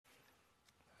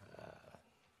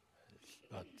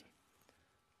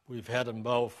we've had them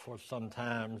both for some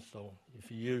time, so if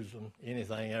you use them,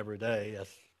 anything every day, that's,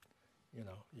 you're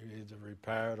either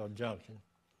repaired or junction.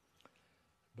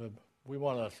 But we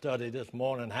want to study this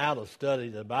morning how to study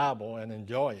the Bible and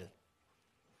enjoy it.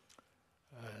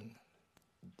 And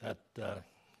that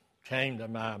came to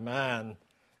my mind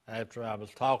after I was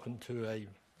talking to a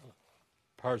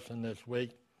person this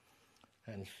week,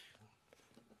 and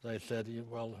they said,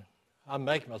 well, I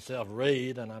make myself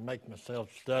read and I make myself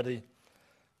study,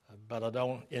 but I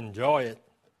don't enjoy it.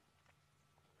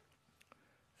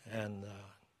 And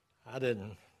I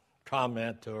didn't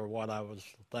comment to her what I was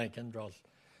thinking because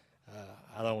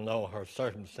I don't know her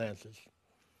circumstances.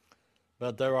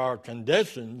 But there are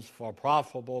conditions for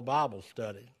profitable Bible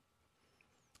study.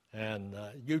 And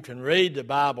you can read the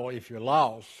Bible if you're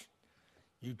lost.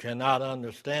 You cannot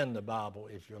understand the Bible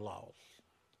if you're lost.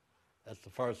 That's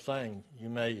the first thing. You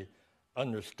may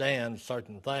understand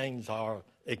certain things or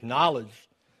acknowledge,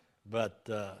 but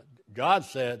God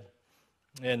said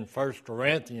in 1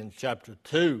 Corinthians chapter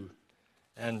 2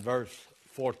 and verse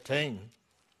 14,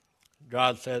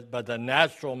 God said, but the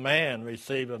natural man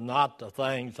receiveth not the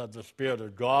things of the Spirit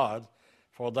of God,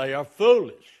 for they are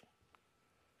foolish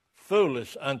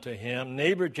unto him,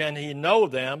 neither can he know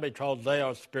them because they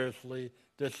are spiritually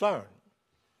discerned.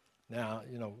 Now,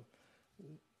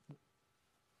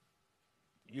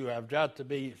 you have got to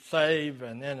be saved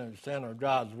and in the center of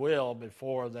God's will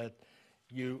before that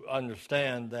you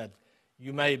understand that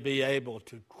you may be able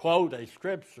to quote a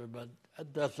scripture, but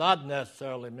it does not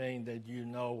necessarily mean that you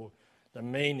know the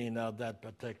meaning of that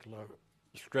particular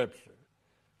scripture.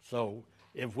 So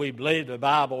if we believe the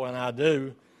Bible, and I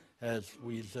do, as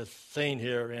we've just seen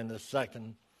here in the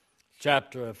second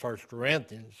chapter of 1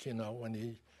 Corinthians, when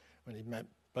he met,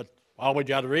 but all we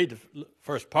got to read the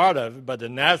first part of it, but the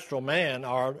natural man,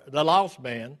 or the lost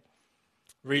man,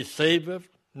 receiveth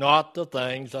not the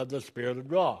things of the Spirit of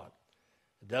God.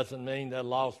 It doesn't mean that a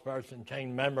lost person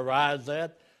can't memorize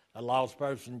that, a lost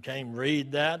person can't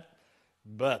read that,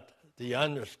 but the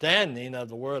understanding of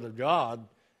the Word of God,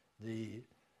 the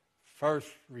first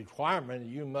requirement,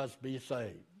 you must be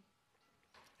saved.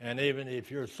 And even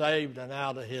if you're saved and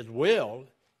out of His will,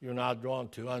 you're not going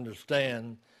to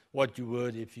understand what you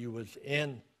would if you was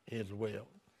in His will.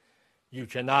 You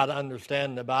cannot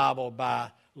understand the Bible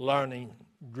by learning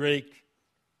Greek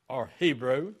or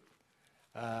Hebrew.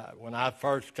 When I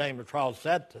first came across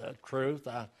that truth,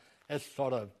 it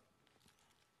sort of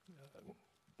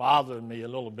bothered me a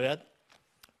little bit.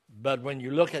 But when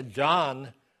you look at John,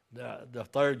 the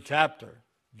third chapter,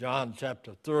 John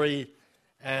chapter 3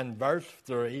 and verse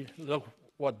 3, look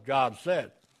what God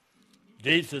said.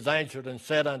 Jesus answered and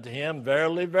said unto him,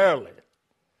 verily, verily,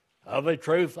 of the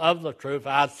truth,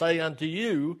 I say unto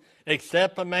you,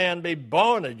 except a man be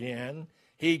born again,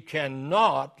 he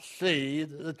cannot see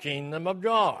the kingdom of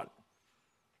God.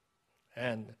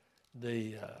 And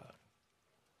the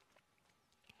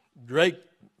Greek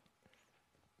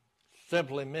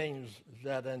simply means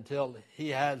that until he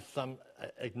has some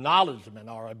acknowledgement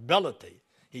or ability,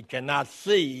 he cannot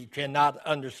see, he cannot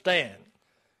understand.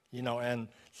 And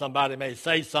somebody may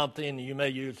say something and you may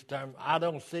use the term, I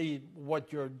don't see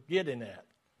what you're getting at.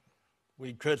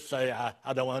 We could say,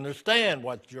 I don't understand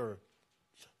what you're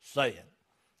saying.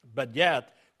 But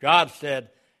yet, God said,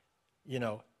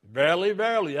 verily,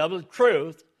 verily, of the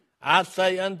truth, I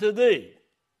say unto thee,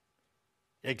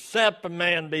 except a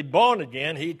man be born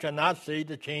again, he cannot see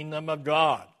the kingdom of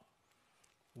God.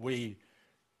 We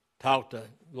talk to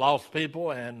lost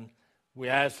people and we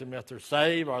ask them if they're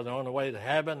saved or they're on the way to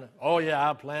heaven. Oh, yeah,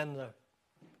 I plan to,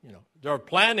 they're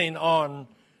planning on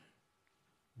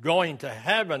going to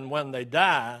heaven when they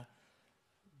die,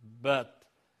 but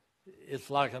it's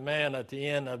like a man at the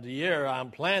end of the year,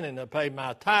 I'm planning to pay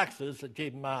my taxes to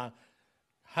keep my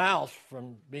house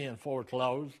from being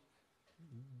foreclosed,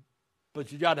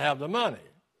 but you got to have the money.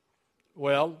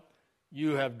 Well,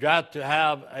 you have got to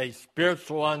have a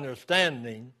spiritual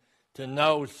understanding to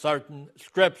know certain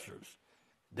scriptures.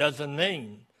 Doesn't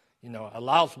mean, a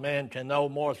lost man can know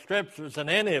more scriptures than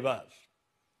any of us.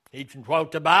 He can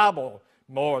quote the Bible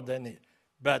more than,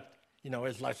 but,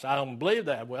 it's like, I don't believe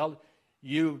that. Well,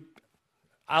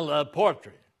 I love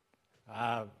poetry.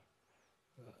 I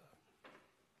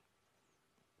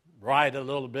write a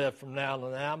little bit from now to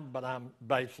now, but I'm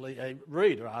basically a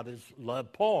reader. I just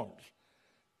love poems.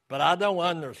 But I don't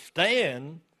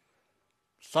understand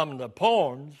some of the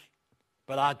poems,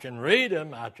 but I can read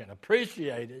them, I can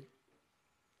appreciate it,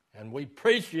 and we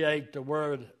appreciate the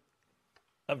Word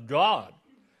of God.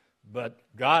 But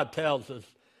God tells us,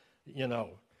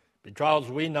 because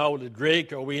we know the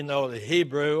Greek or we know the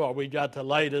Hebrew or we got the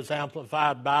latest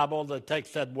Amplified Bible that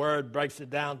takes that word, breaks it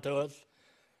down to us.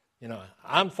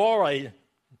 I'm for a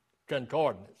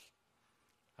concordance.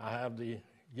 I have the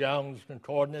Young's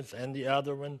Concordance and the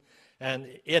other one, and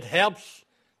it helps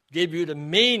give you the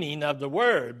meaning of the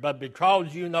word. But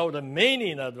because you know the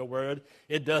meaning of the word,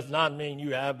 it does not mean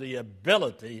you have the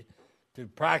ability to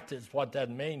practice what that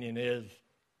meaning is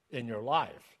in your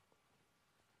life.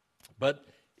 But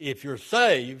if you're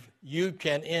saved, you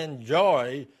can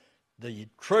enjoy the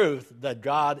truth that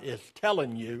God is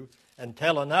telling you and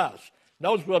telling us.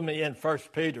 Notice with me in 1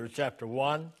 Peter chapter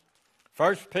 1.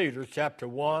 1 Peter chapter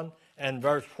 1 and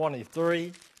verse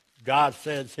 23, God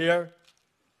says here,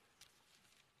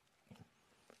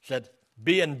 said,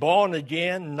 being born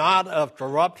again, not of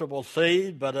corruptible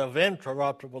seed, but of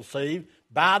incorruptible seed,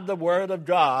 by the word of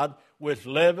God, which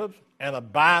liveth and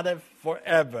abideth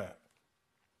forever.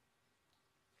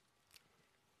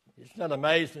 Isn't that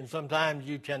amazing? Sometimes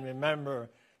you can remember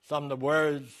some of the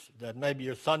words that maybe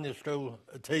your Sunday school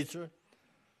teacher.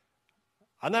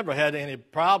 I never had any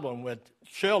problem with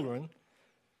children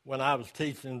when I was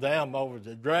teaching them over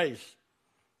the grace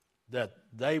that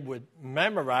they would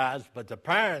memorize, but the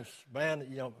parents, man,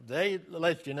 they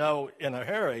let you know in a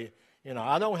hurry,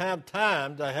 I don't have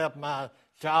time to help my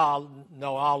child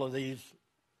know all of these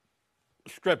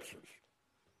scriptures.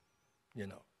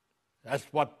 That's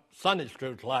what Sunday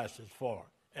school class is for,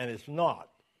 and it's not.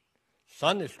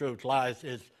 Sunday school class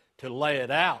is to lay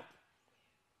it out.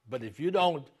 But if you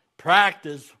don't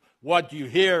practice what you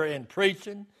hear in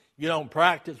preaching, you don't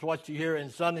practice what you hear in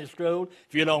Sunday school,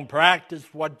 if you don't practice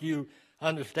what you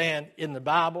understand in the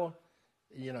Bible,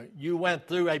 you went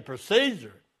through a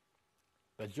procedure,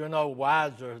 but you're no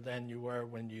wiser than you were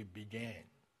when you began.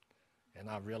 And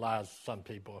I realize some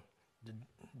people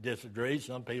disagree.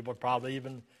 Some people probably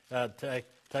even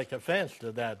take offense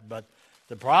to that. But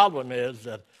the problem is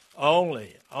that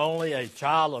only a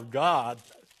child of God,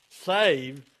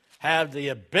 saved, have the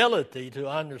ability to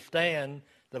understand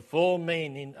the full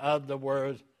meaning of the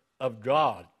Word of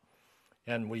God.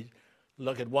 And we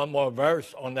look at one more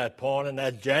verse on that point, and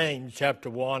that's James chapter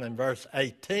 1 and verse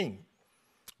 18.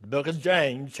 The book of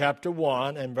James chapter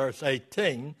 1 and verse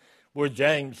 18, where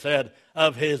James said,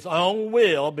 of his own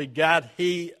will begot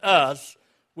he us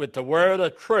with the word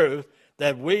of truth,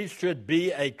 that we should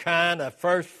be a kind of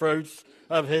first fruits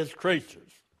of his creatures.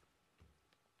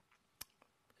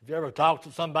 Have you ever talked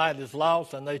to somebody that's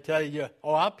lost and they tell you,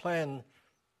 oh, I plan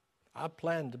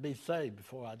to be saved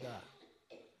before I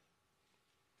die?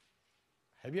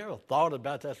 Have you ever thought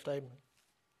about that statement?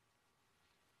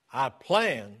 I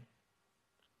plan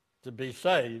to be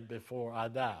saved before I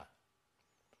die.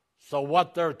 So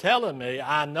what they're telling me,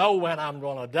 I know when I'm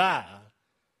going to die,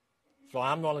 so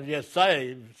I'm going to get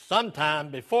saved sometime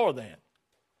before then.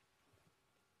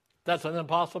 That's an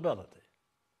impossibility,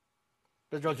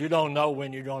 because you don't know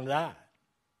when you're going to die.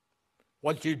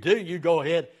 What you do, you go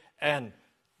ahead and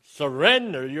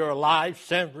surrender your life,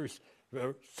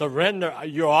 surrender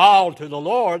your all to the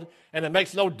Lord, and it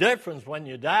makes no difference when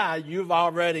you die. You've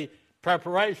already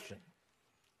preparation.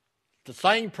 The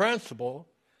same principle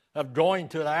of going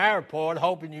to the airport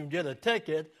hoping you can get a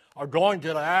ticket, or going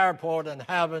to the airport and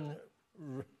having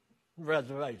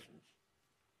reservations.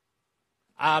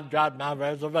 I've got my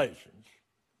reservations.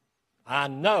 I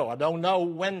don't know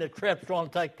when the trip's going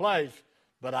to take place,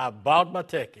 but I've bought my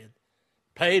ticket,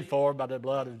 paid for by the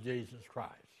blood of Jesus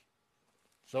Christ.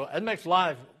 So it makes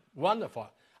life wonderful.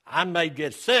 I may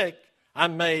get sick,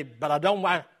 but I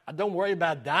don't worry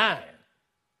about dying.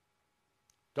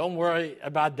 Don't worry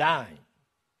about dying.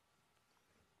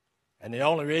 And the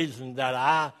only reason that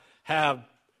I have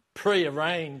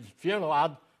prearranged funeral,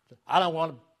 I don't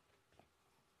want to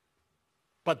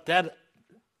put that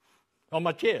on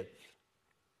my kids.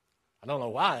 I don't know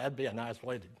why. That'd be a nice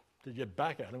way to get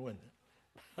back at them, wouldn't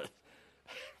it?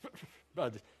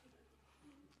 But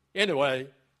anyway,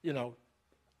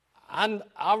 I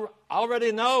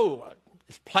already know.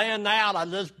 It's planned out. I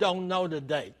just don't know the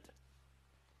date.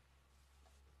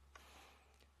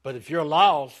 But if you're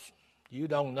lost, you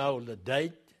don't know the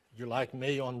date. You're like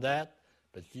me on that.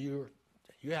 But you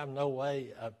have no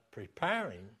way of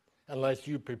preparing unless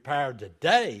you prepare the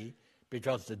day,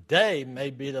 because the day may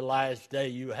be the last day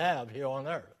you have here on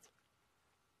earth.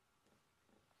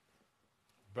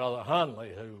 Brother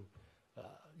Hundley, who,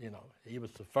 he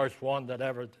was the first one that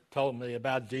ever told me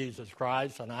about Jesus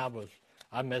Christ, and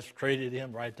I mistreated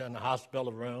him right there in the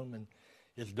hospital room, and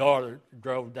his daughter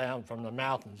drove down from the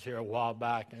mountains here a while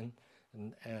back, and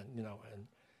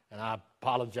I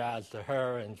apologized to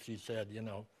her, and she said,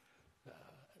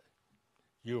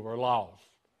 you were lost.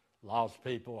 Lost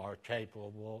people are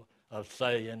capable of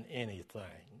saying anything.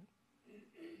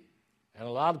 And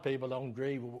a lot of people don't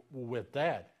agree with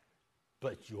that,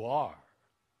 but you are.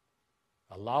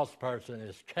 A lost person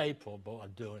is capable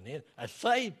of doing it. A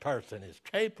saved person is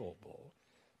capable,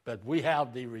 but we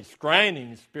have the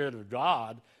restraining Spirit of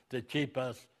God to keep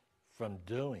us from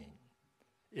doing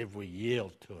if we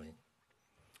yield to Him.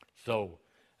 So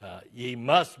ye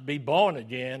must be born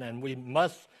again, and we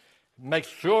must make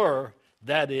sure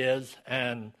that is,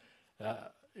 and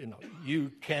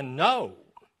you can know.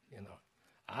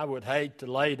 I would hate to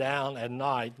lay down at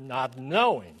night not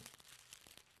knowing,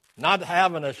 not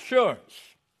having assurance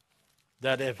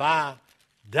that if I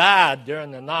died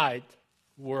during the night,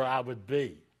 where I would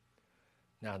be.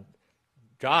 Now,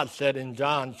 God said in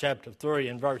John chapter 3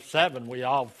 and verse 7, we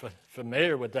all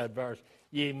familiar with that verse,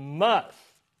 ye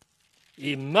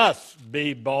must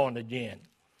be born again.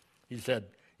 He said,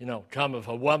 cometh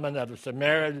a woman out of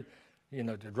Samaria,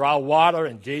 to draw water,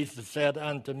 and Jesus said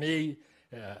unto me,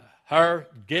 her,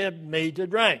 give me to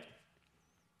drink.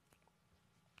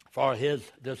 For his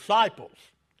disciples,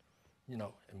 and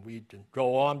we can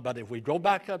go on, but if we go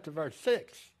back up to verse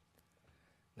 6,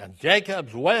 now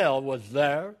Jacob's well was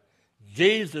there.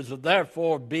 Jesus,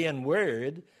 therefore, being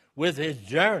wearied with his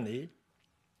journey.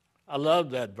 I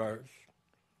love that verse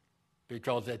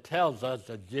because it tells us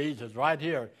that Jesus, right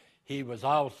here, he was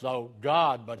also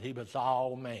God, but he was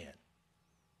all man.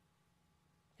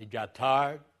 He got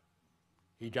tired.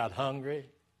 He got hungry.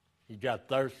 He got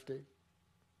thirsty.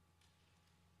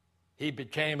 He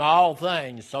became all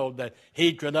things so that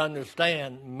he could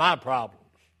understand my problems.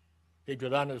 He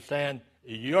could understand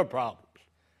your problems.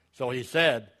 So he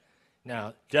said,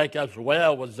 now, Jacob's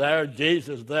well was there.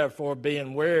 Jesus, therefore,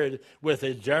 being wearied with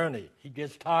his journey. He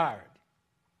gets tired.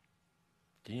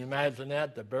 Can you imagine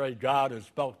that? The very God who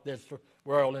spoke this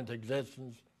world into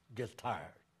existence gets tired.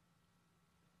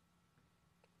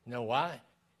 You know why?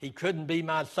 He couldn't be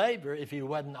my Savior if he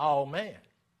wasn't all man.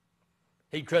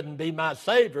 He couldn't be my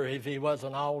Savior if he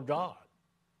wasn't all God.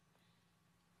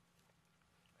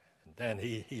 And then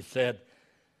he said,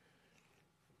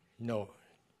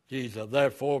 Jesus,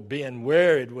 therefore, being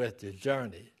wearied with his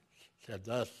journey, said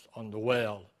thus on the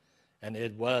well, and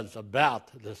it was about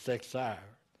the 6th hour.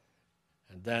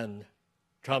 And then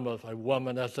cometh a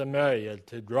woman of Samaria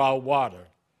to draw water.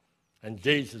 And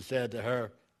Jesus said to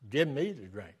her, give me to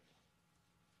drink.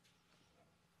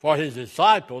 For his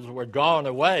disciples were gone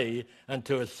away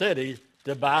unto a city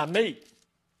to buy meat.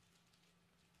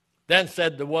 Then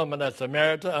said the woman of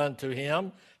Samaria unto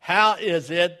him, how is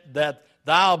it that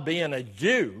thou, being a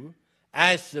Jew,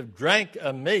 askest of drink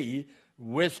of me,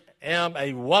 which am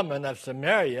a woman of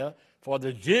Samaria? For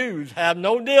the Jews have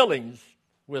no dealings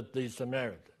with the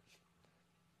Samaritans.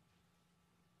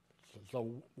 So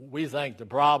we think the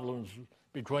problems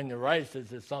between the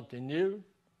races is something new.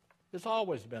 It's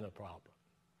always been a problem.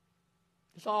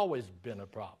 It's always been a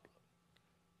problem.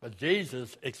 But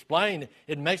Jesus explained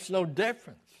it makes no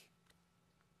difference.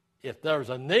 If there's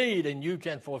a need and you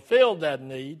can fulfill that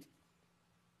need,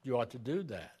 you ought to do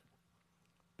that.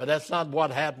 But that's not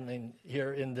what's happening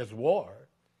here in this war.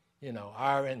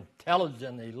 Our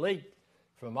intelligent elite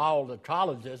from all the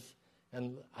colleges,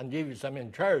 and I'll give you some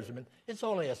encouragement, it's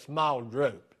only a small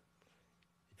group.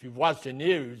 If you've watched the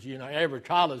news, every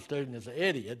college student is an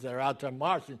idiot. They're out there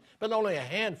marching, but only a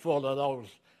handful of those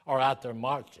are out there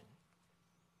marching.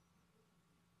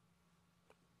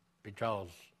 Because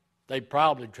they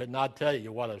probably could not tell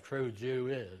you what a true Jew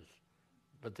is,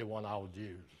 but they want all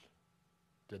Jews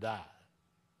to die.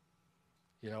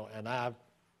 And I've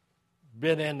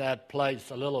been in that place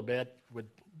a little bit with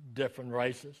different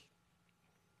races.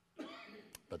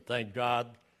 But thank God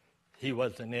he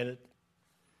wasn't in it.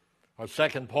 Our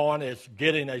second point is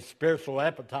getting a spiritual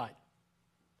appetite.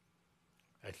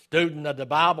 A student of the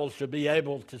Bible should be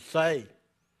able to say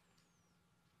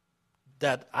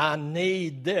that I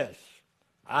need this.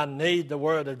 I need the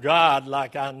Word of God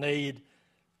like I need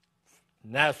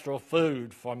natural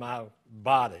food for my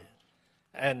body.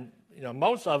 And,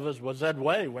 most of us was that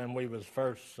way when we was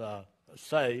first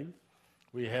saved.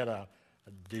 We had a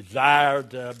desire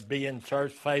to be in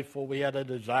church faithful. We had a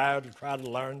desire to try to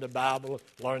learn the Bible,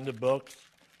 learn the books.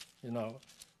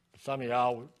 Some of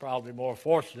y'all were probably more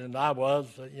fortunate than I was.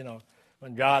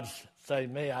 When God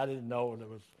saved me, I didn't know there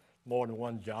was more than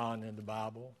one John in the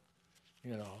Bible.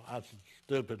 I was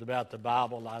stupid about the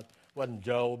Bible. I wasn't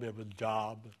Job, it was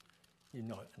Job.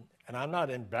 And I'm not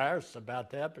embarrassed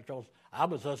about that because I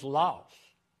was just lost.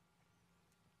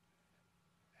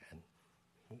 And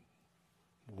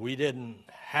we didn't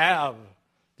have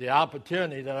the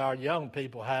opportunity that our young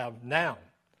people have now.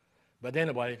 But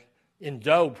anyway, in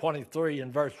Job 23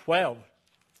 and verse 12.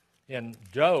 In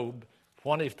Job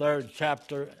 23rd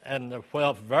chapter and the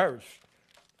 12th verse,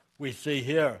 we see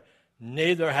here,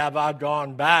 neither have I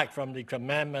gone back from the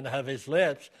commandment of his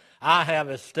lips. I have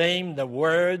esteemed the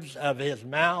words of his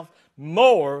mouth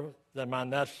more than my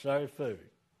necessary food.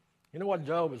 You know what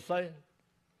Job is saying?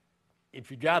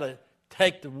 If you got to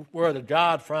take the word of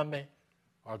God from me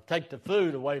or take the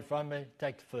food away from me,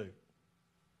 take the food.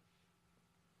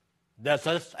 That's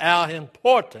just how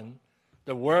important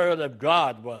the word of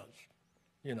God was,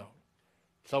 you know.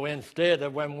 So instead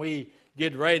of when we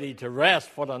get ready to rest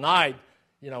for the night,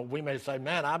 you know, we may say,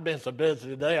 man, I've been so busy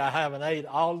today, I haven't ate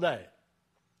all day.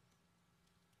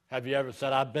 Have you ever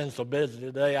said, I've been so busy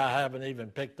today, I haven't even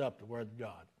picked up the word of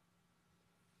God?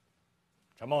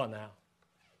 Come on now.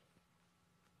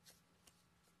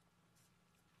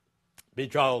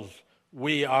 Because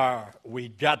we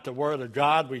got the word of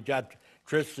God, we got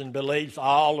Christian beliefs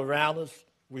all around us,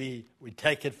 we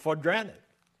take it for granted.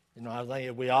 You know, I think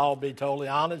if we all be totally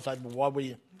honest, that's what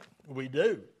we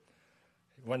do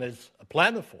when it's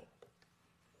plentiful.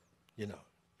 You know,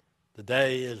 the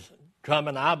day is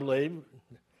coming, I believe,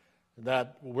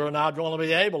 that we're not going to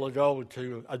be able to go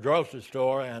to a grocery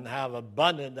store and have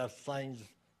abundance of things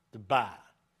to buy.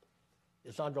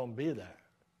 It's not going to be there.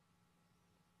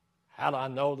 How do I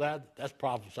know that? That's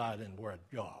prophesied in the Word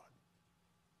of God.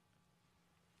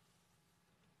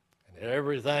 And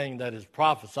everything that is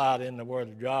prophesied in the Word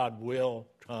of God will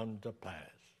come to pass.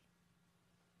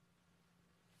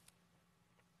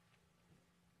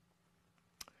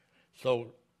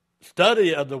 So,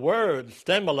 study of the Word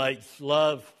stimulates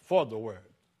love for the Word.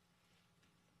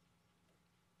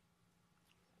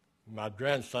 My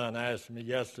grandson asked me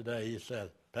yesterday, he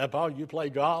said, Papa, you play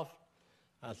golf?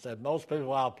 I said, most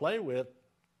people I play with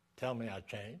tell me I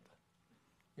can't,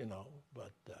 you know,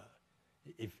 but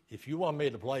if you want me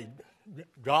to play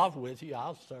golf with you,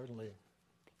 I'll certainly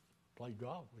play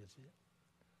golf with you,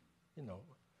 you know,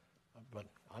 but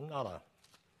I'm not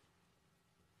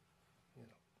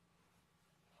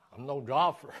I'm no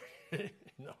golfer, you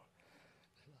know.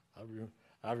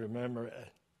 I remember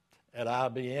at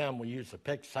IBM we used to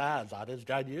pick sides. I just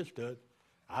got used to it.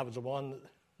 I was the one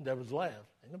that was left.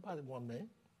 Ain't nobody want me.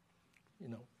 You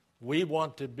know, we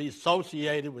want to be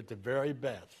associated with the very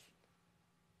best.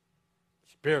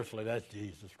 Spiritually, that's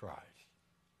Jesus Christ.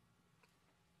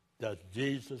 Does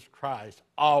Jesus Christ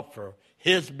offer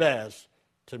his best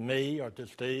to me or to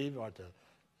Steve or to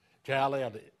Charlie or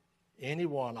to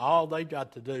anyone? All they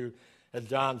got to do, as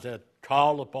John said,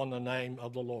 call upon the name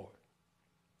of the Lord.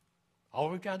 All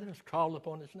we got to do is call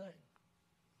upon his name.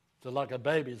 So like a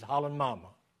baby's hollering mama,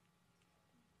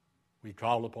 we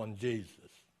call upon Jesus.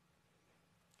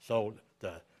 So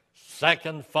the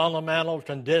second fundamental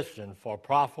condition for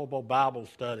profitable Bible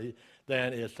study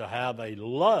then is to have a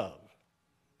love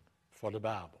for the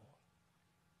Bible.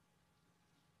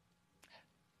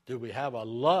 Do we have a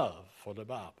love for the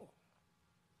Bible?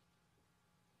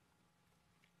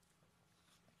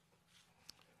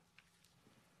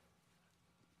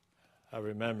 I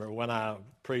remember when I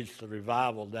preached the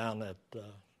revival down at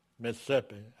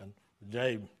Mississippi, and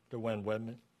Jay went with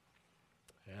me,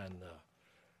 and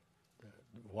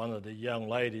one of the young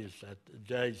ladies that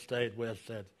Jay stayed with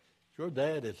said, your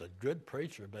dad is a good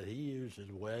preacher, but he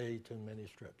uses way too many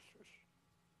scriptures.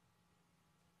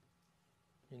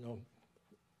 You know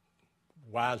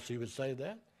why she would say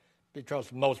that?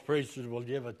 Because most preachers will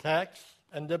give a text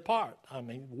and depart. I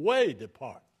mean, way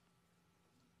depart.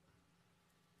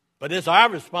 But it's our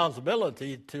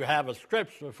responsibility to have a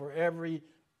scripture for every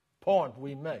point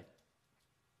we make.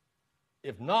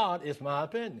 If not, it's my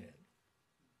opinion.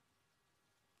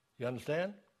 You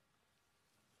understand?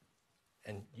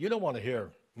 And you don't want to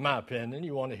hear my opinion.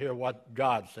 You want to hear what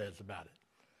God says about it.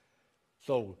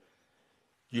 So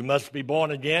you must be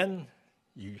born again.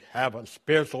 You have a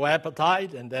spiritual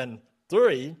appetite. And then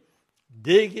 3,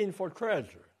 digging for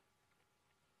treasure.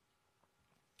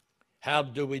 How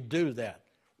do we do that?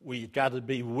 We got to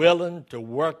be willing to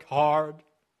work hard.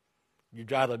 You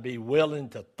got to be willing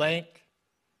to think.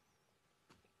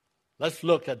 Let's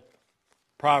look at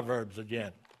Proverbs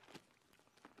again.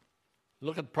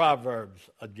 Look at Proverbs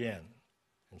again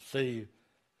and see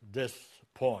this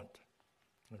point.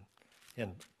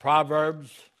 In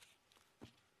Proverbs,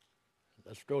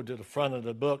 let's go to the front of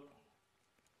the book.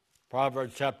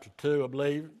 Proverbs chapter 2, I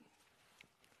believe.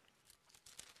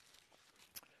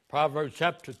 Proverbs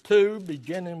chapter 2,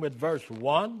 beginning with verse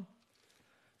 1.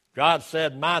 God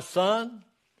said, my son,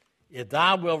 if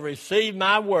thou wilt receive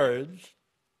my words,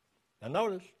 now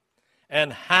notice,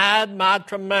 and hide my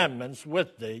commandments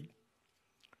with thee,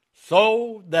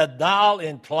 so that thou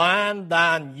incline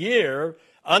thine ear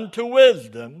unto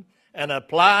wisdom, and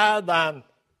apply thine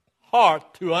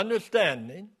heart to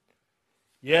understanding.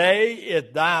 Yea,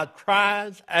 if thou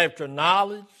criest after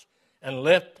knowledge, and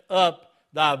lift up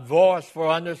thy voice for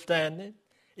understanding,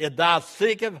 if thou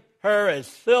seekest her as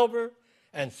silver,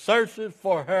 and searchest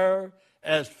for her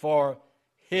as for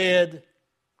hid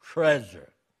treasure.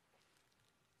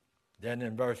 Then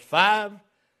in verse 5,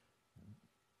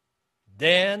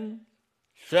 then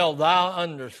shalt thou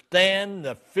understand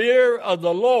the fear of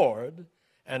the Lord,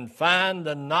 and find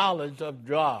the knowledge of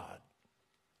God.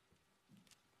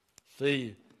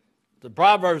 See, the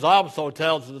Proverbs also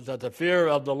tells us that the fear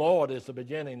of the Lord is the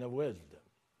beginning of wisdom.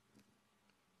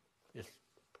 It's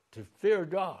to fear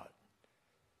God.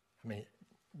 I mean,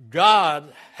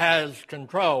 God has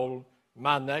controlled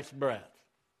my next breath.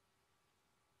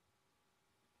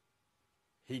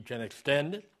 He can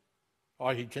extend it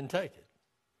or he can take it.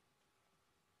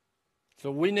 So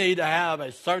we need to have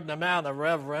a certain amount of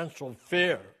reverential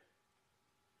fear.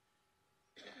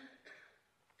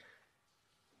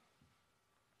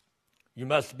 You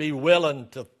must be willing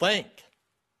to think.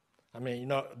 I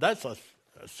mean, that's a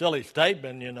silly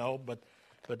statement, but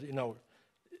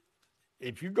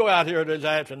if you go out here this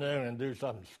afternoon and do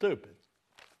something stupid,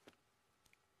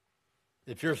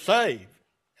 if you're saved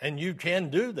and you can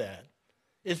do that,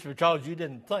 it's because you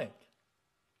didn't think.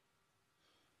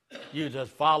 You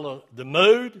just follow the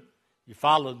mood, you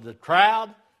follow the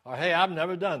crowd, or hey, I've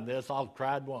never done this, I'll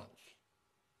try it once.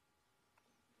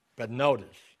 But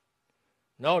notice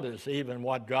even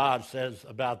what God says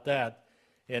about that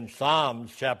in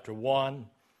Psalms chapter 1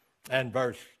 and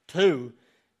verse 2.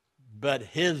 But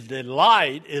his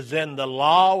delight is in the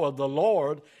law of the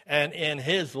Lord, and in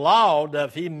his law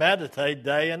doth he meditate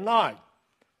day and night.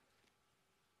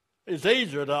 It's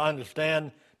easier to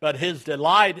understand, but his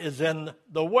delight is in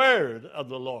the word of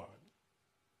the Lord.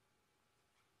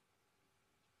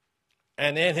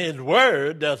 And in his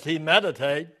word does he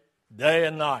meditate day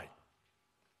and night.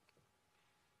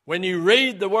 When you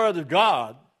read the word of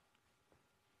God,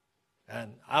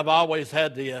 and I've always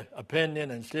had the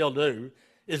opinion and still do,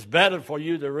 it's better for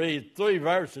you to read 3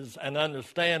 verses and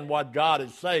understand what God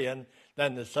is saying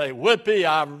than to say, whoopee,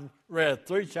 I've read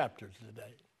 3 chapters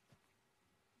today.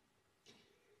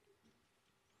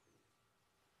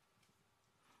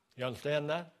 You understand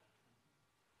that?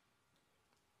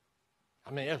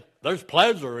 I mean, there's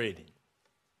pleasure reading.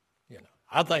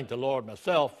 I thank the Lord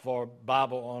myself for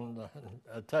Bible on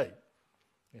tape.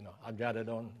 I've got it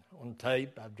on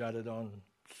tape. I've got it on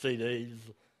CDs.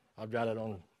 I've got it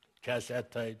on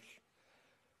cassette tapes.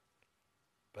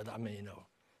 But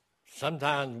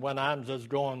sometimes when I'm just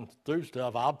going through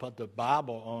stuff, I'll put the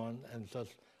Bible on and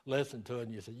just listen to it.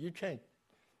 And you say, you can't.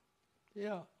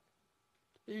 Yeah,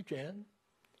 you can.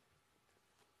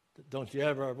 Don't you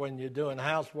ever, when you're doing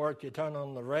housework, you turn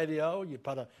on the radio, you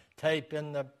put a tape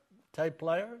in the tape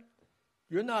player?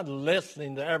 You're not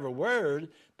listening to every word,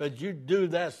 but you do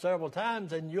that several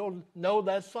times and you'll know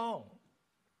that song.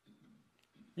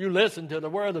 You listen to the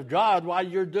Word of God while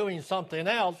you're doing something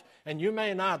else, and you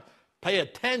may not pay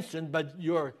attention, but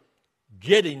you're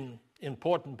getting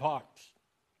important parts.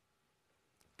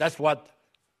 That's what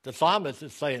the psalmist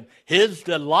is saying. His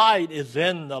delight is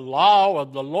in the law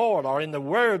of the Lord, or in the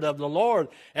word of the Lord,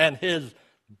 and his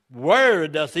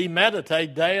word does he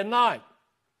meditate day and night.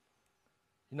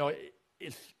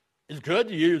 It's good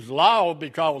to use law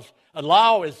because a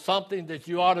law is something that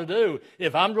you ought to do.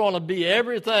 If I'm going to be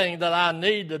everything that I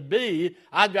need to be,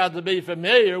 I've got to be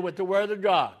familiar with the Word of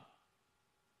God.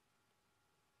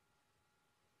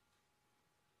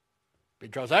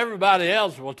 Because everybody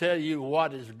else will tell you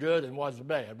what is good and what's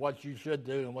bad, what you should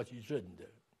do and what you shouldn't do.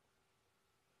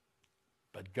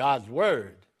 But God's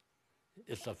Word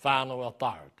is the final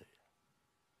authority.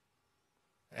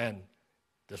 And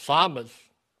the psalmist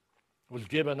was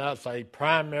giving us a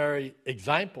primary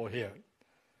example here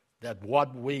that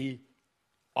what we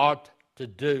ought to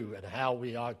do and how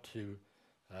we ought to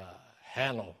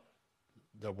handle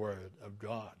the Word of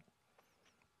God.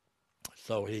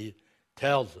 So he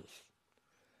tells us.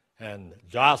 And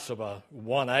Joshua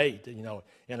 1:8,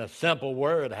 in a simple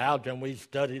word, how can we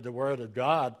study the Word of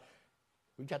God?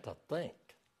 We got to think.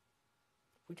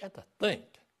 We got to think.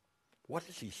 What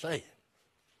is he saying?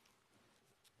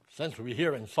 Since we're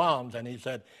here in Psalms, and he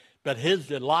said, but his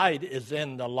delight is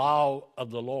in the law of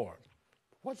the Lord.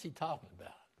 What's he talking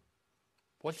about?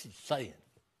 What's he saying?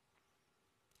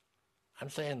 I'm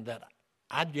saying that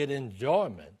I get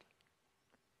enjoyment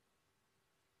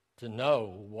to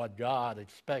know what God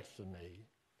expects of me,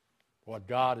 what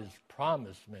God has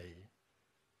promised me.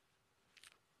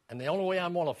 And the only way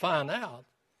I'm going to find out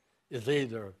is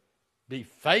either be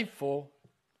faithful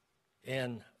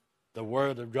in the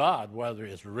Word of God, whether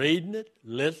it's reading it,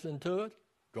 listening to it,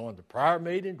 going to prayer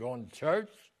meeting, going to church.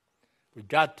 We've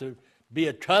got to be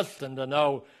accustomed to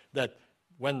know that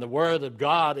when the Word of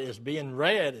God is being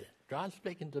read, God's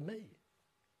speaking to me.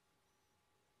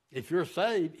 If you're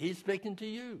saved, He's speaking to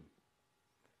you,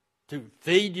 to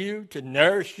feed you, to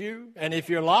nourish you, and if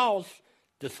you're lost,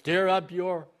 to stir up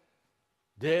your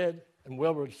dead and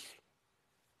wayward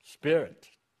spirit.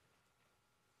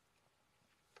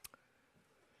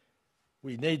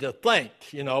 We need to think,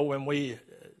 when we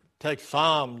take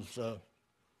Psalms, the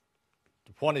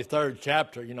 23rd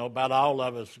chapter, about all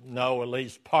of us know at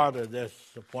least part of this,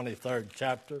 the 23rd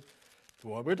chapter.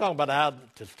 We're talking about how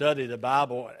to study the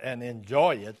Bible and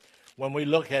enjoy it. When we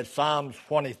look at Psalms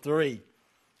 23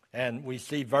 and we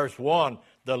see verse 1,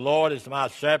 the Lord is my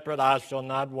shepherd, I shall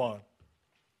not want.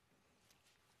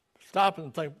 Stop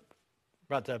and think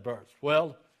about that verse.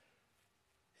 Well,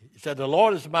 he said, the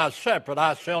Lord is my shepherd,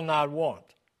 I shall not want.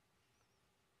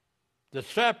 The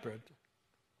shepherd's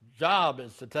job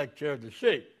is to take care of the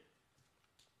sheep.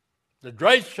 The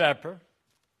great shepherd,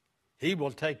 he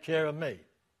will take care of me.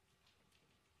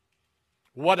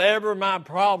 Whatever my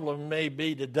problem may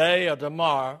be today or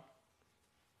tomorrow,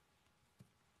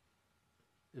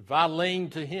 if I lean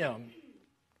to him,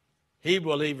 he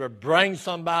will either bring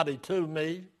somebody to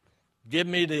me, give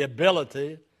me the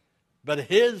ability, but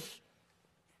his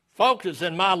focus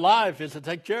in my life is to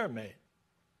take care of me.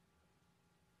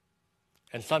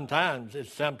 And sometimes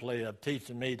it's simply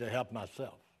teaching me to help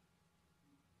myself.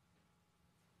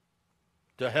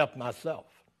 To help myself.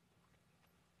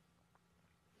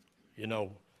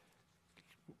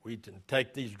 We can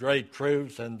take these great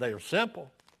truths and they're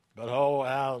simple, but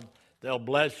how they'll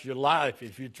bless your life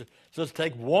if you just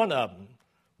take one of them.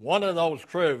 One of those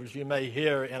truths you may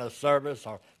hear in a service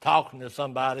or talking to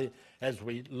somebody as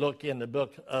we look in the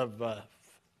book of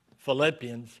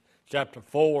Philippians chapter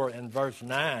 4 and verse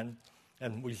 9,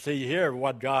 and we see here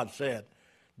what God said.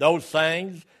 Those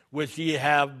things which ye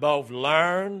have both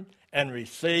learned and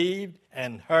received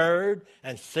and heard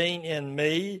and seen in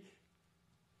me.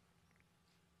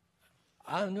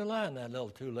 I underline that little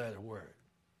two-letter word.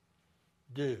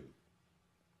 Do.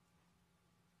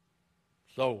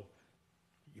 So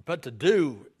you put the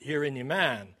do here in your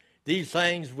mind. These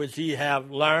things which ye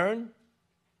have learned,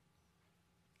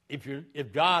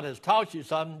 if God has taught you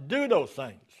something, do those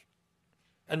things.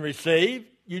 And received,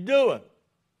 you do it.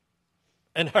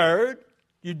 And heard,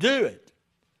 you do it.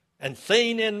 And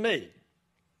seen in me.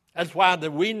 That's why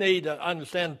that we need to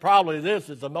understand probably this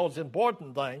is the most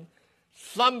important thing.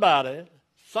 Somebody,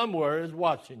 somewhere is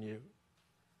watching you.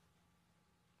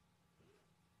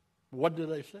 What do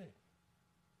they see?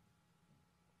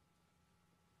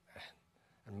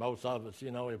 And most of us,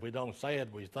 if we don't say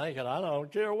it, we think it. I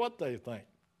don't care what they think.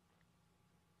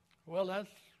 Well,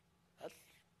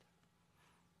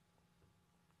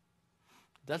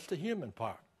 that's the human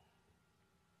part.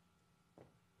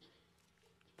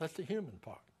 That's the human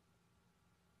part.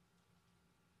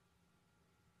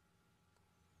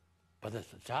 But as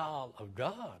a child of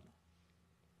God,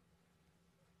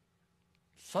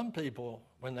 some people,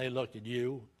 when they look at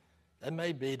you, that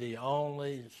may be the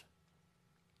only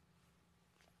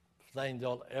thing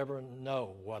they'll ever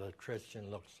know what a Christian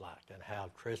looks like and how a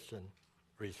Christian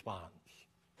responds.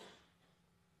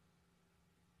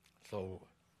 So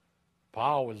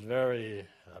Paul was very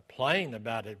plain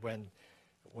about it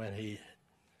when he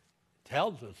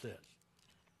tells us this.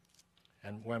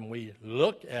 And when we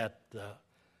look at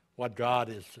what God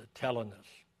is telling us,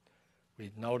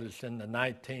 we notice in the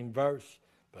 19th verse,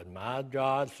 but my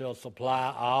God shall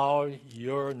supply all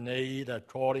your need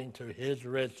according to his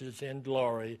riches in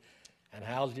glory. And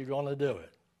how's he going to do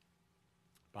it?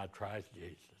 By Christ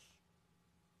Jesus.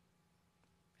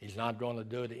 He's not going to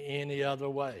do it any other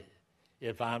way.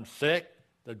 If I'm sick,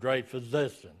 the great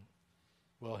physician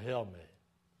will heal me.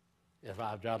 If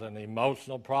I've got an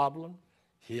emotional problem,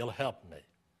 he'll help me.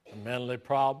 A mental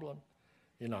problem.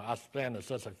 I spent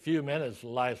just a few minutes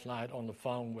last night on the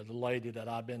phone with a lady that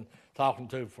I've been talking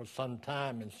to for some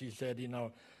time, and she said,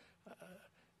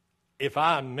 if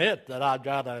I admit that I've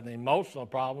got an emotional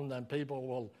problem, then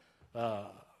people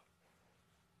will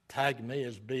tag me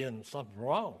as being something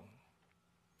wrong.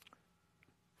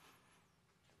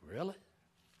 Really?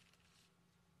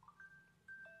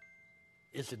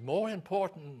 Is it more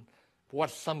important what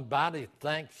somebody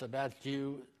thinks about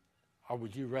you, or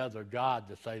would you rather God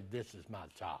to say, this is my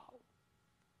child?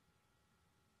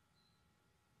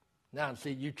 Now,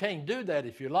 see, you can't do that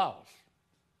if you're lost.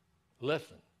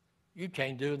 Listen, you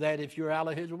can't do that if you're out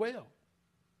of his will.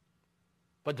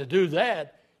 But to do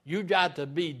that, You got to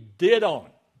be dead on.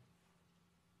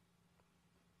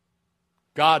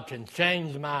 God can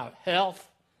change my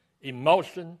health,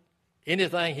 emotion,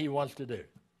 anything he wants to do.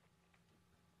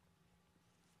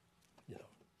 You know,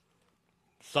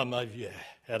 some of you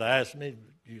had asked me,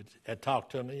 you had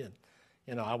talked to me,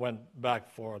 and I went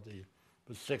back for the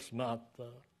 6-month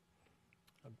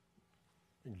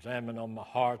examine on my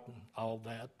heart and all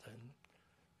that,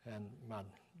 and my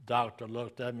doctor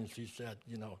looked at me and she said,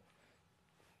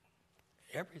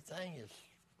 everything is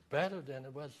better than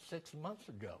it was 6 months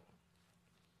ago.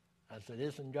 I said,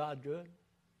 isn't God good?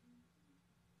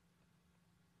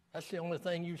 That's the only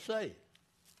thing you say.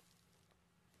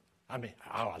 I mean,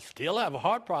 I still have a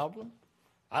heart problem.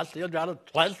 I still got a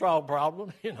cholesterol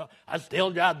problem. I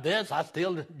still got this. I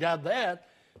still got that.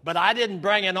 But I didn't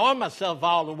bring it on myself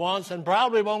all at once and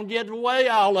probably won't get away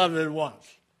all of it at once.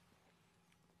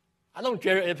 I don't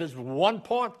care if it's 1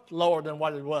 point lower than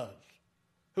what it was.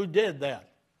 Who did that?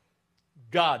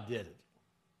 God did it.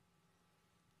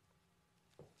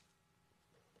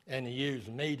 And he used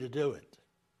me to do it.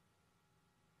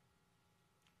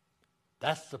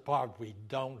 That's the part we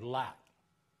don't like.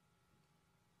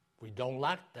 We don't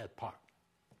like that part.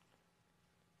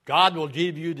 God will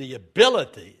give you the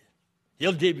ability.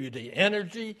 He'll give you the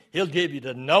energy. He'll give you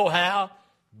the know-how.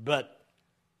 But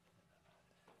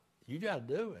you got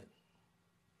to do it.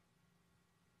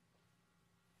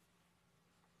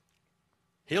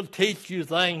 He'll teach you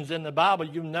things in the Bible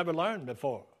you've never learned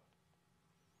before.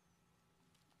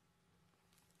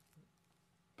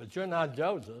 But you're not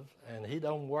Joseph, and he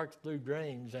don't work through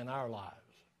dreams in our lives.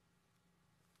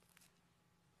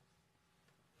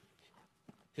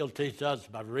 He'll teach us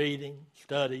by reading,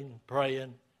 studying,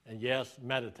 praying, and yes,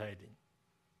 meditating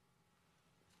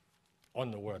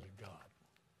on the Word of God.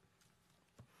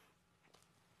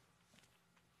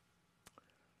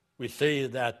 We see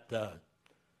that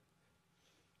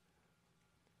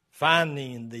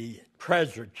finding the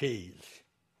treasure keys.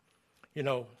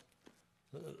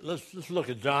 Let's look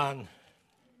at John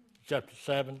chapter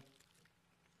 7.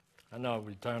 I know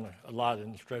we turn a lot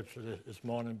in the Scripture this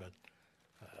morning, but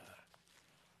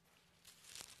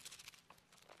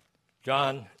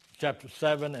John chapter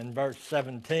 7 and verse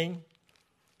 17,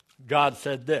 God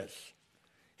said this.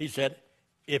 He said,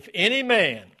 if any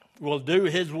man will do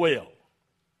his will,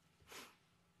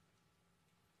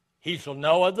 he shall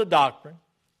know of the doctrine,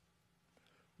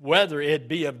 whether it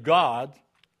be of God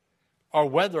or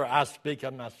whether I speak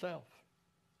of myself.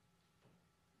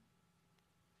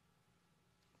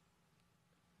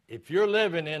 If you're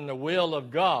living in the will of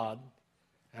God,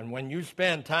 and when you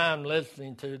spend time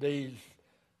listening to these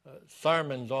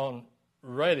sermons on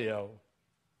radio,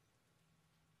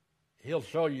 he'll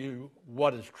show you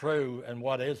what is true and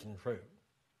what isn't true.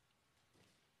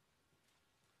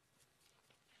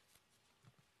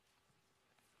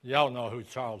 Y'all know who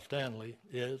Charles Stanley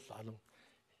is.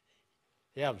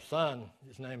 He has a son,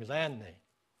 his name is Andy.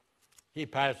 He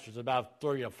pastors about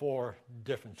 3 or 4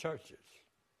 different churches.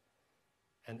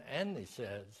 And Andy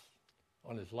says,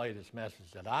 on his latest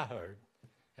message that I heard,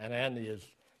 and Andy is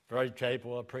very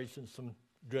capable of preaching some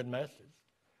good message,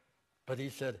 but he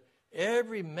said,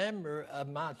 every member of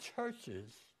my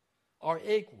churches are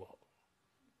equal.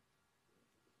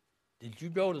 Did you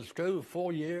go to school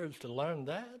 4 years to learn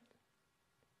that?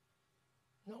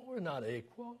 No, we're not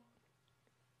equal.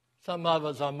 Some of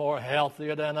us are more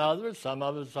healthier than others. Some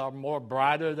of us are more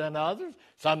brighter than others.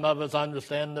 Some of us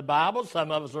understand the Bible.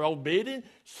 Some of us are obedient.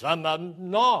 Some of them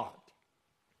not.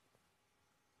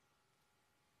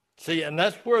 See, and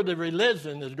that's where the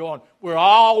religion is going. We're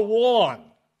all one.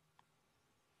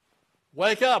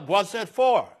 Wake up. What's that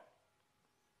for?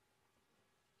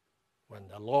 When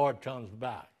the Lord comes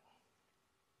back.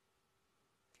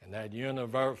 And that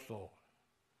universal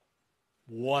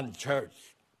one church,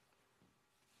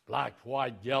 black,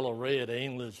 white, yellow, red,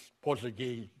 English,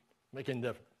 Portuguese, making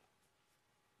difference.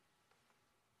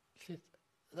 See,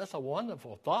 that's a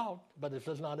wonderful thought, but it's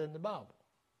just not in the Bible.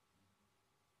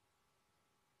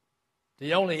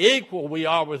 The only equal we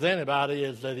are with anybody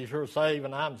is that if you're saved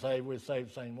and I'm saved, we're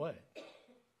saved the same way.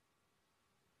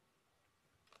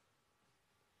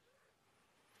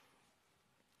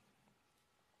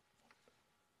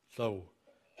 So,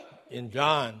 in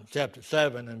John chapter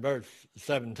 7 and verse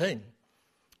 17,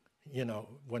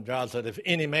 when God said, if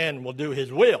any man will do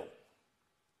his will,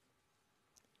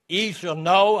 ye shall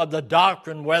know of the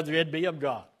doctrine whether it be of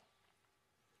God.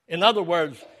 In other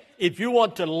words, if you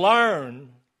want to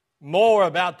learn more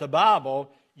about the Bible,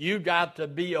 you got to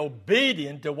be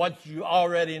obedient to what you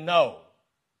already know.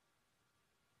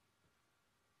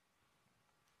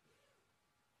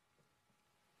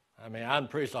 I mean, I can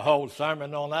preach a whole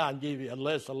sermon on that and give you a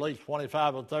list of at least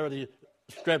 25 or 30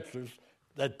 scriptures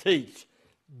that teach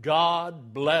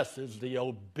God blesses the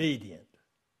obedient.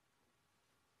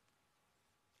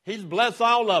 He's blessed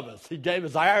all of us. He gave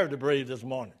us air to breathe this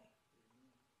morning.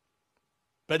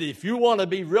 But if you want to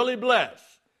be really blessed,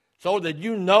 so that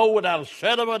you know without a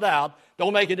shadow of a doubt,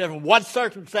 don't make a difference what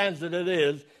circumstance that it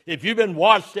is, if you've been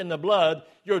washed in the blood,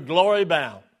 you're glory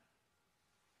bound.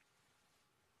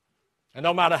 And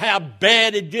no matter how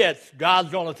bad it gets, God's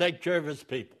going to take care of his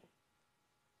people.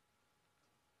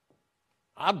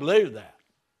 I believe that.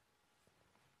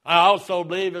 I also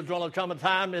believe there's going to come a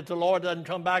time, if the Lord doesn't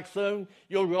come back soon,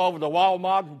 you'll go over to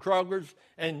Walmart and Kroger's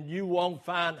and you won't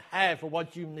find half of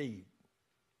what you need.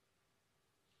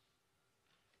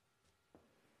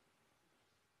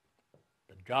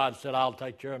 But God said, I'll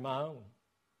take care of my own.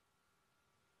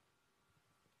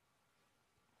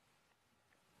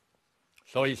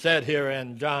 So he said here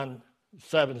in John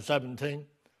 7:17,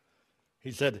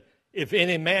 he said, if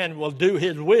any man will do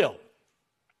his will.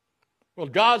 Well,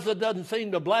 God said, doesn't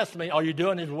seem to bless me. Are you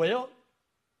doing his will?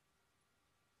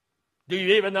 Do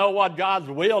you even know what God's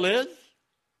will is?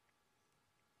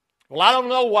 Well, I don't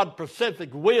know what specific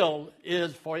will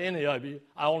is for any of you.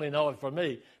 I only know it for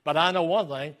me. But I know one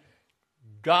thing.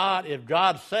 God, if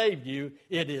God saved you,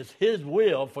 it is his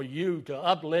will for you to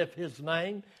uplift his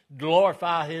name,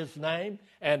 glorify his name,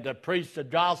 and to preach the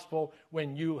gospel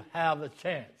when you have a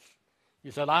chance.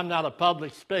 You said, I'm not a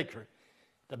public speaker.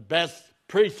 The best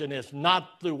preaching is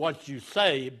not through what you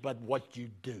say, but what you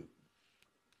do.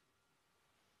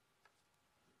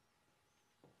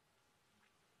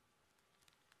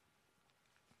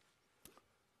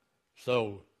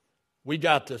 So we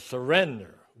got to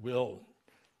surrender. We'll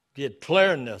get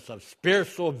clearness of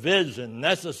spiritual vision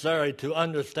necessary to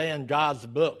understand God's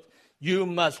book. You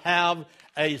must have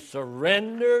a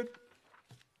surrendered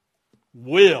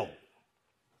will.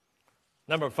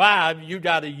 Number 5, you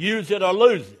got to use it or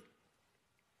lose it.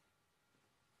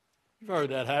 You've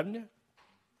heard that, haven't you?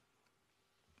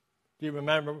 Do you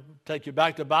remember, take you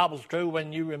back to Bible school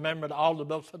when you remembered all the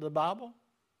books of the Bible?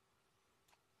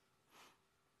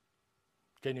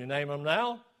 Can you name them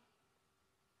now?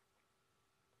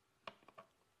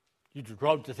 You just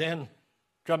wrote the 10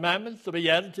 Commandments, the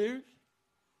Beatitudes.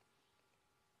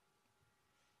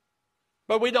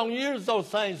 But we don't use those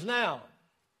things now.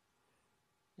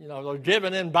 You know, they're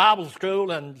given in Bible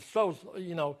school, and so,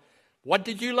 you know, what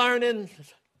did you learn in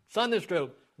Sunday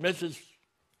school? Mrs.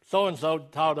 So-and-so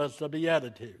taught us the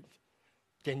Beatitudes.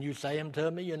 Can you say them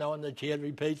to me, you know, and the kid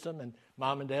repeats them, and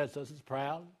mom and dad says it's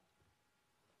proud?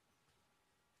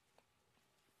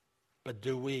 But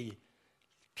do we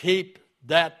keep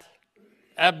that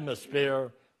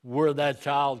atmosphere where that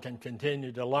child can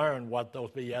continue to learn what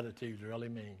those Beatitudes really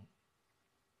mean?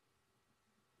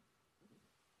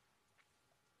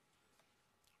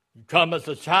 You come as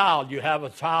a child, you have a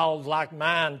childlike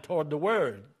mind toward the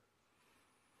Word.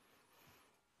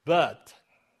 But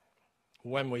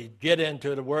when we get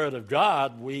into the Word of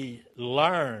God, we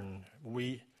learn,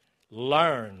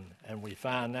 and we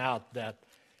find out that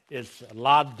it's a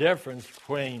lot of difference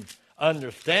between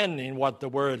understanding what the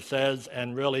Word says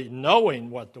and really knowing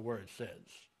what the Word says.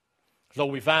 So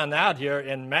we find out here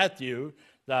in Matthew,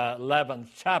 the 11th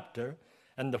chapter,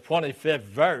 and the 25th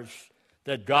verse,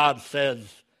 that God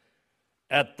says,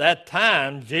 at that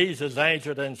time, Jesus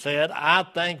answered and said, I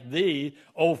thank thee,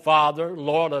 O Father,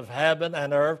 Lord of heaven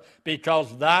and earth,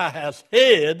 because thou hast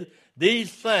hid these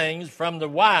things from the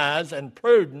wise and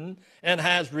prudent, and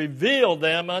hast revealed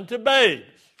them unto babes.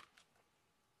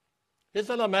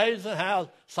 Isn't it amazing how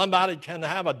somebody can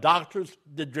have a doctor's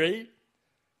degree?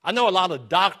 I know a lot of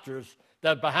doctors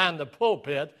that are behind the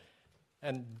pulpit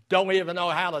and don't even know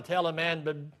how to tell a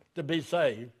man to be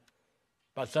saved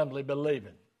by simply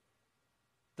believing.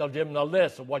 They'll give them a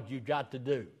list of what you've got to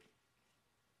do.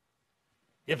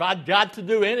 If I'd got to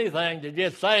do anything to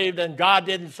get saved, then God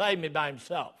didn't save me by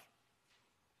himself.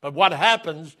 But what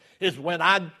happens is when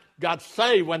I got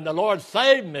saved, when the Lord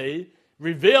saved me,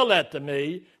 revealed that to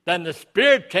me, then the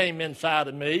Spirit came inside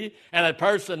of me, and a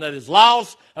person that is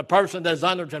lost, a person that's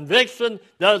under conviction,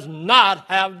 does not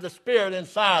have the Spirit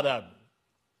inside of them.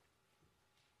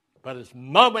 But it's the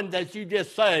moment that you get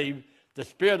saved, the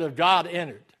Spirit of God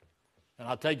entered. And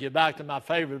I'll take you back to my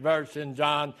favorite verse in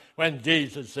John when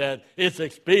Jesus said, it's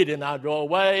expedient I go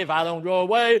away. If I don't go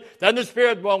away, then the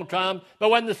Spirit won't come. But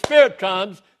when the Spirit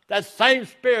comes, that same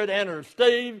Spirit entered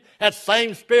Steve, that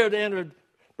same Spirit entered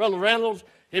Brother Reynolds.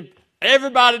 If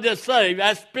everybody that's saved,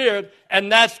 that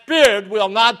Spirit will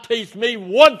not teach me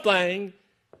one thing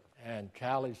and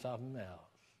Callie something else.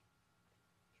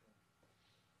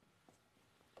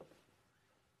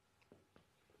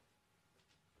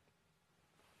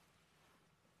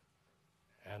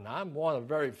 And I'm one of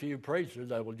very few preachers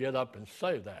that will get up and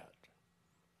say that.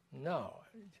 No.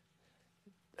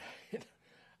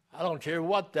 I don't care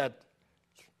what that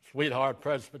sweetheart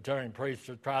Presbyterian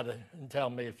preacher tried to tell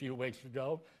me a few weeks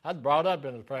ago. I was brought up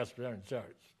in a Presbyterian church.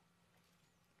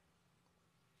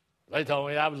 They told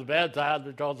me I was baptized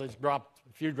because they dropped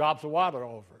a few drops of water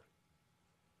over.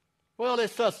 Well,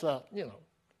 it's just a,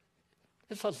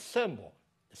 it's a symbol.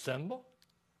 A symbol?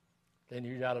 Then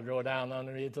you got to go down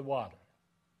underneath the water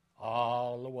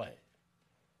all the way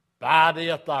by the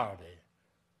authority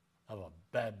of a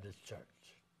Baptist church.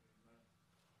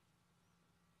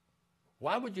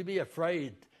 Why would you be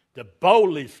afraid to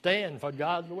boldly stand for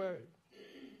God's word?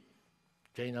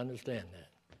 Can't understand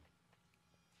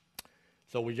that.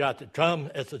 So we got to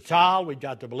come as a child. We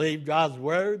got to believe God's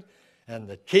word. And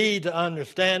the key to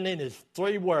understanding is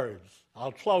 3 words.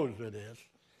 I'll close with this.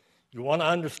 You want to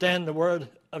understand the word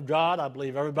of God? I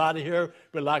believe everybody here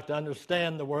would like to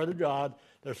understand the word of God.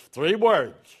 There's 3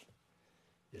 words.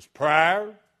 It's prayer,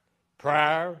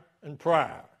 prayer, and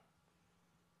prayer.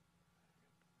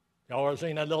 Y'all ever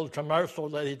seen that little commercial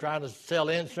that he's trying to sell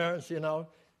insurance,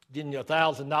 getting you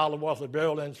 $1,000 worth of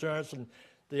burial insurance, and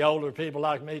the older people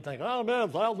like me think, oh, man,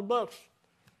 $1,000.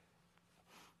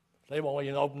 They won't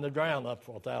even open the ground up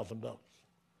for $1,000.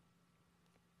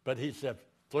 But he said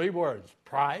 3 words,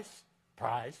 price,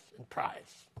 price, and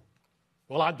price.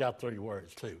 Well, I've got 3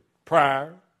 words too.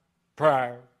 Prayer,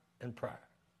 prayer, and prayer.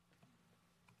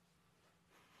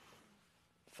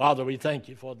 Father, we thank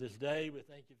you for this day. We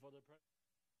thank you for the prayer.